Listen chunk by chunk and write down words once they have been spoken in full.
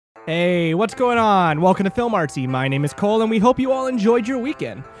Hey, what's going on? Welcome to Film Artsy. My name is Cole, and we hope you all enjoyed your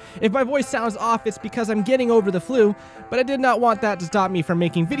weekend. If my voice sounds off, it's because I'm getting over the flu, but I did not want that to stop me from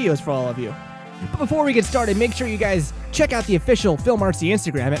making videos for all of you. But before we get started, make sure you guys check out the official Film Artsy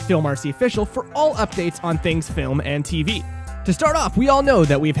Instagram at filmartsyofficial for all updates on things film and TV. To start off, we all know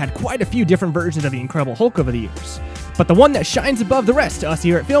that we've had quite a few different versions of the Incredible Hulk over the years. But the one that shines above the rest to us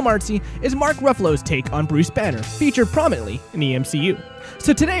here at Film Artsy is Mark Ruffalo's take on Bruce Banner, featured prominently in the MCU.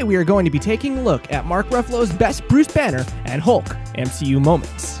 So today we are going to be taking a look at Mark Ruffalo's best Bruce Banner and Hulk MCU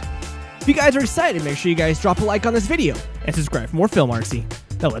moments. If you guys are excited, make sure you guys drop a like on this video and subscribe for more Film Artsy.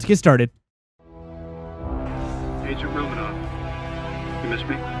 Now let's get started. Agent Romanoff, you miss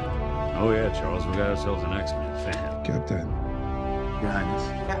me? Oh yeah, Charles, we got ourselves an X-Men fan. Captain. Your Highness.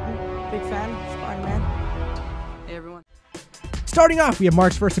 Captain, big fan, Spider-Man. Hey everyone. Starting off, we have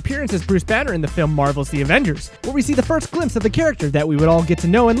Mark's first appearance as Bruce Banner in the film Marvel's The Avengers, where we see the first glimpse of the character that we would all get to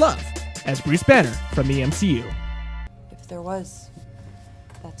know and love, as Bruce Banner from the MCU. If there was,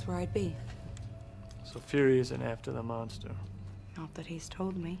 that's where I'd be. So Fury isn't after the monster, Not that he's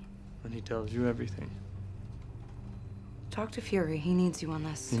told me. and he tells you everything. Talk to Fury, he needs you on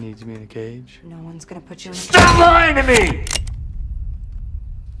this. He needs me in a cage. No one's gonna put you in Stop lying to me!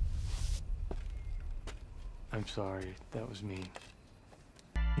 I'm sorry, that was mean.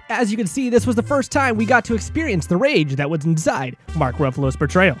 As you can see, this was the first time we got to experience the rage that was inside Mark Ruffalo's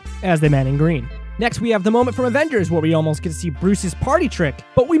portrayal as the Man in Green. Next, we have the moment from Avengers where we almost get to see Bruce's party trick,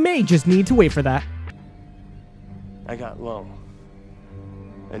 but we may just need to wait for that. I got low.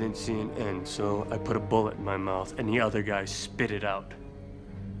 I didn't see an end, so I put a bullet in my mouth and the other guy spit it out.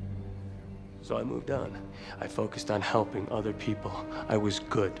 So I moved on. I focused on helping other people. I was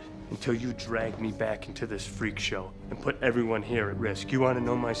good. Until you dragged me back into this freak show and put everyone here at risk. You want to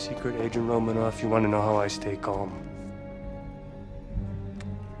know my secret, Agent Romanoff? You want to know how I stay calm?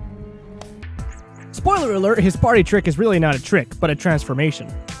 Spoiler alert, his party trick is really not a trick, but a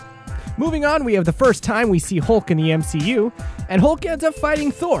transformation. Moving on, we have the first time we see Hulk in the MCU, and Hulk ends up fighting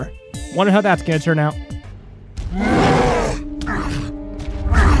Thor. Wonder how that's gonna turn out.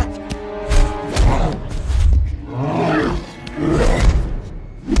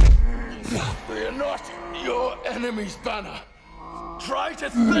 We're not your enemies, Banner. Try to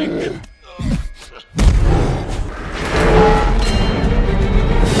think.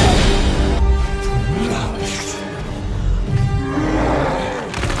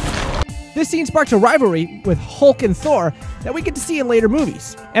 This scene sparks a rivalry with Hulk and Thor that we get to see in later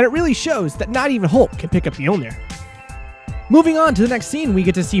movies, and it really shows that not even Hulk can pick up the Mjolnir. Moving on to the next scene, we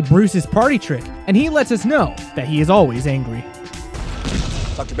get to see Bruce's party trick, and he lets us know that he is always angry.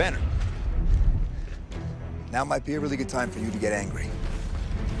 Dr. Banner, now might be a really good time for you to get angry.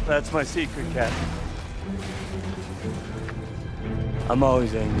 That's my secret, Captain. I'm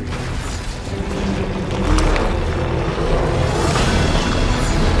always angry.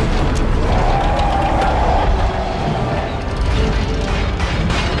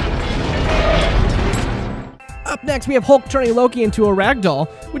 Up next, we have Hulk turning Loki into a ragdoll,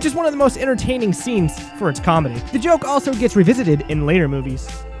 which is one of the most entertaining scenes for its comedy. The joke also gets revisited in later movies.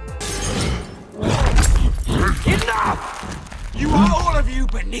 Enough! You are all of you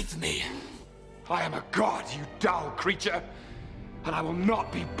beneath me. I am a god, you dull creature, and I will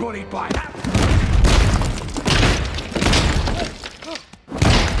not be bullied by that.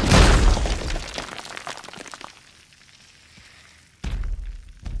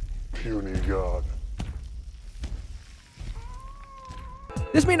 Puny god.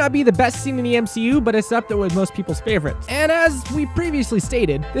 This may not be the best scene in the MCU, but it's up there with most people's favorites. And as we previously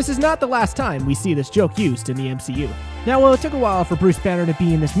stated, this is not the last time we see this joke used in the MCU. Now, while it took a while for Bruce Banner to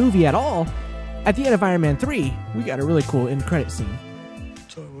be in this movie at all, at the end of Iron Man 3, we got a really cool end credit scene.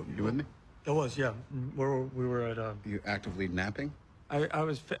 So, You with me? it was, yeah. We were at, You actively napping? I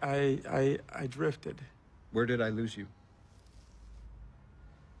drifted. Where did I lose you?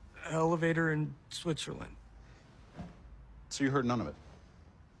 Elevator in Switzerland. So you heard none of it?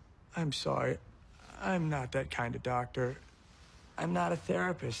 I'm sorry. I'm not that kind of doctor. I'm not a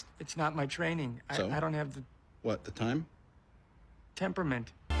therapist. It's not my training. So? I don't have the What, the time?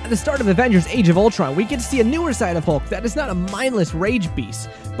 temperament. At the start of Avengers Age of Ultron, we get to see a newer side of Hulk that is not a mindless rage beast,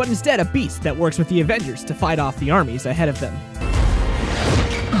 but instead a beast that works with the Avengers to fight off the armies ahead of them.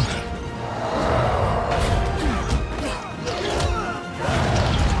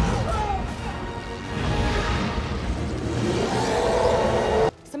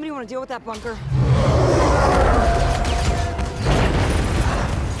 Somebody wanna deal with that bunker?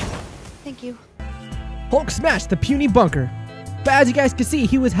 Thank you. Hulk smashed the puny bunker. But as you guys can see,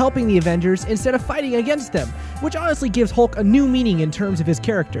 he was helping the Avengers instead of fighting against them, which honestly gives Hulk a new meaning in terms of his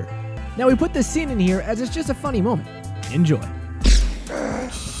character. Now we put this scene in here as it's just a funny moment. Enjoy.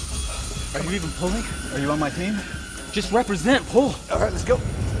 Are you even pulling? Are you on my team? Just represent, pull. All right, let's go.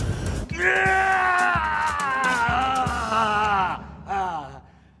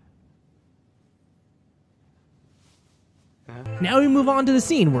 Now we move on to the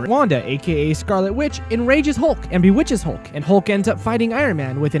scene where Wanda, aka Scarlet Witch, enrages Hulk and bewitches Hulk, and Hulk ends up fighting Iron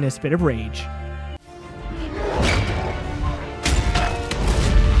Man within a spit of rage.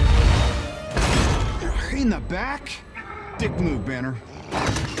 In the back? Dick move, Banner.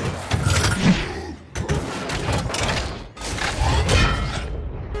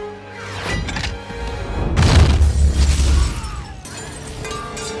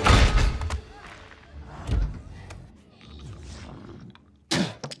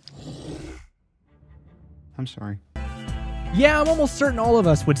 I'm sorry. Yeah, I'm almost certain all of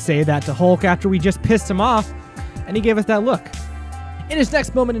us would say that to Hulk after we just pissed him off, and he gave us that look. In his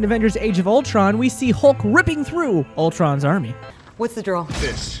next moment in Avengers Age of Ultron, we see Hulk ripping through Ultron's army. What's the drill?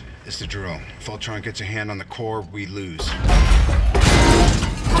 This is the drill. If Ultron gets a hand on the core, we lose.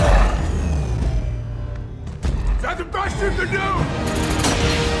 That's the best you can do!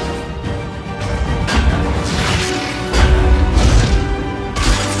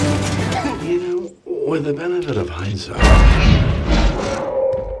 You know, with the benefit of hindsight,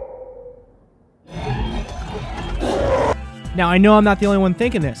 Now I know I'm not the only one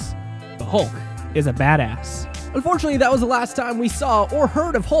thinking this, but Hulk is a badass. Unfortunately, that was the last time we saw or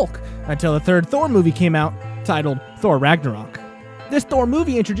heard of Hulk until the third Thor movie came out, titled Thor Ragnarok. This Thor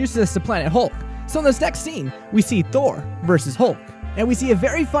movie introduces us to Planet Hulk, so in this next scene, we see Thor versus Hulk, and we see a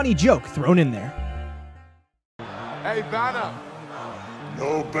very funny joke thrown in there. Hey, Banner!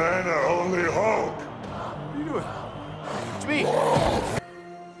 No Banner, only Hulk! What are you doing? It's me!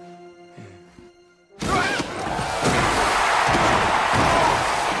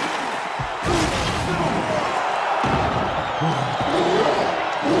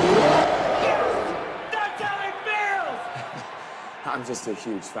 I'm just a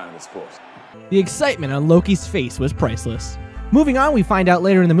huge fan of the sport. The excitement on Loki's face was priceless. Moving on, we find out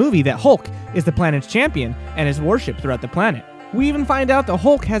later in the movie that Hulk is the planet's champion and is worshipped throughout the planet. We even find out that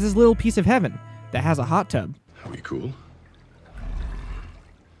Hulk has his little piece of heaven that has a hot tub. are we cool?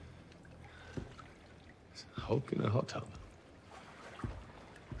 Hulk in a hot tub.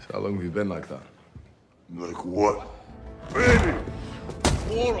 So how long have you been like that? Like what? Baby!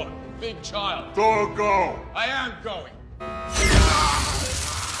 Moron, big child. Don't go! I am going.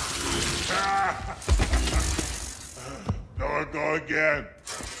 Don't go again!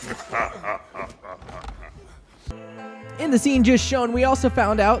 In the scene just shown, we also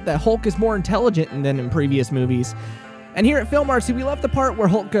found out that Hulk is more intelligent than in previous movies. And here at Film Artsy, we love the part where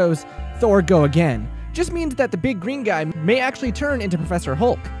Hulk goes, "Thor, go again." Just means that the big green guy may actually turn into Professor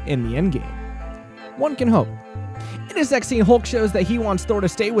Hulk in the endgame. One can hope. In his next scene, Hulk shows that he wants Thor to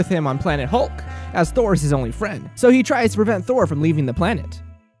stay with him on planet Hulk, as Thor is his only friend. So he tries to prevent Thor from leaving the planet.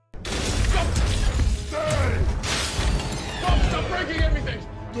 Stop breaking everything.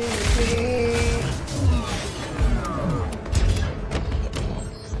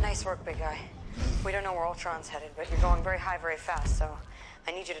 Nice work, big guy. We don't know where Ultron's headed, but you're going very high, very fast, so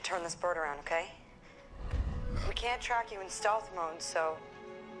I need you to turn this bird around, okay? We can't track you in stealth mode, so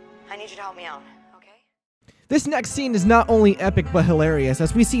I need you to help me out, okay? This next scene is not only epic but hilarious,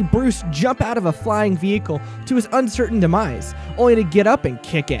 as we see Bruce jump out of a flying vehicle to his uncertain demise, only to get up and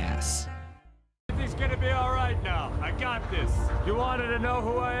kick ass. Everything's gonna be alright now. I got this. You wanted to know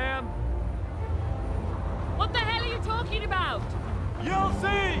who I am? What the hell are you talking about? You'll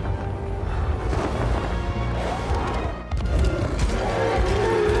see!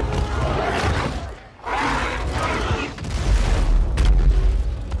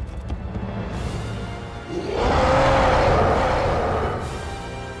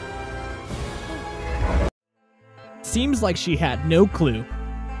 Seems like she had no clue.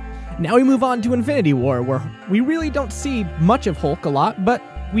 Now we move on to Infinity War, where we really don't see much of Hulk a lot, but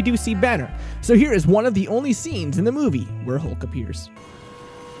we do see Banner. So here is one of the only scenes in the movie where Hulk appears.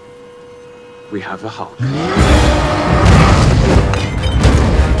 We have a Hulk.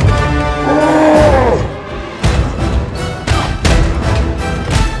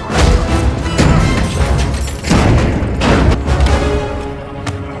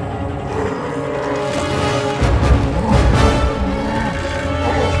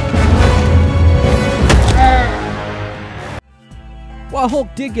 While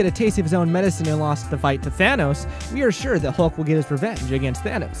Hulk did get a taste of his own medicine and lost the fight to Thanos, we are sure that Hulk will get his revenge against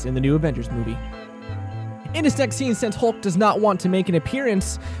Thanos in the new Avengers movie. In his next scene, since Hulk does not want to make an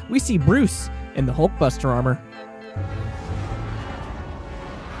appearance, we see Bruce in the Hulkbuster armor.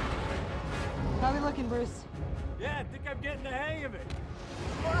 How we looking, Bruce? Yeah, I think I'm getting the hang of it.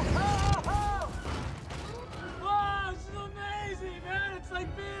 Wow, this is amazing, man. It's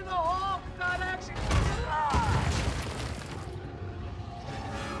like being the Hulk without action.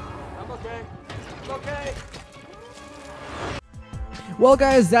 I'm okay. I'm okay. Well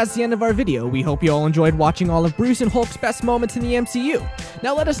guys, that's the end of our video. We hope you all enjoyed watching all of Bruce and Hulk's best moments in the MCU.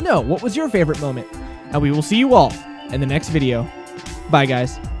 Now let us know, what was your favorite moment? And we will see you all in the next video. Bye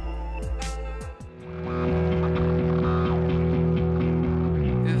guys.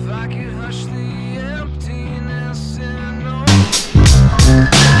 If I could hush the emptiness in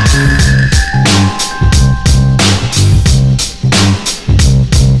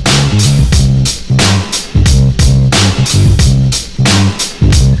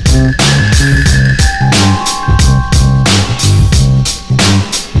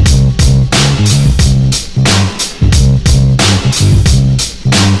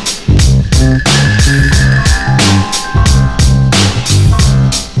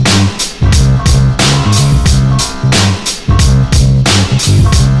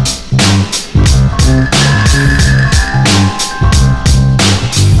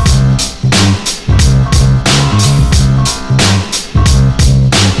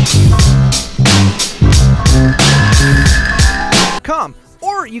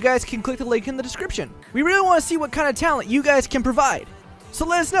or you guys can click the link in the description. We really want to see what kind of talent you guys can provide. So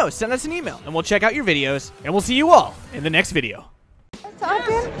let us know, send us an email, and we'll check out your videos, and we'll see you all in the next video.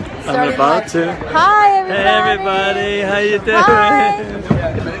 Talking? I'm about to. Hi, everybody. Hey, everybody. How you doing?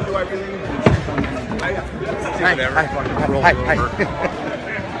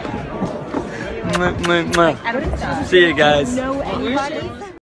 Hi. See you guys. Know anybody?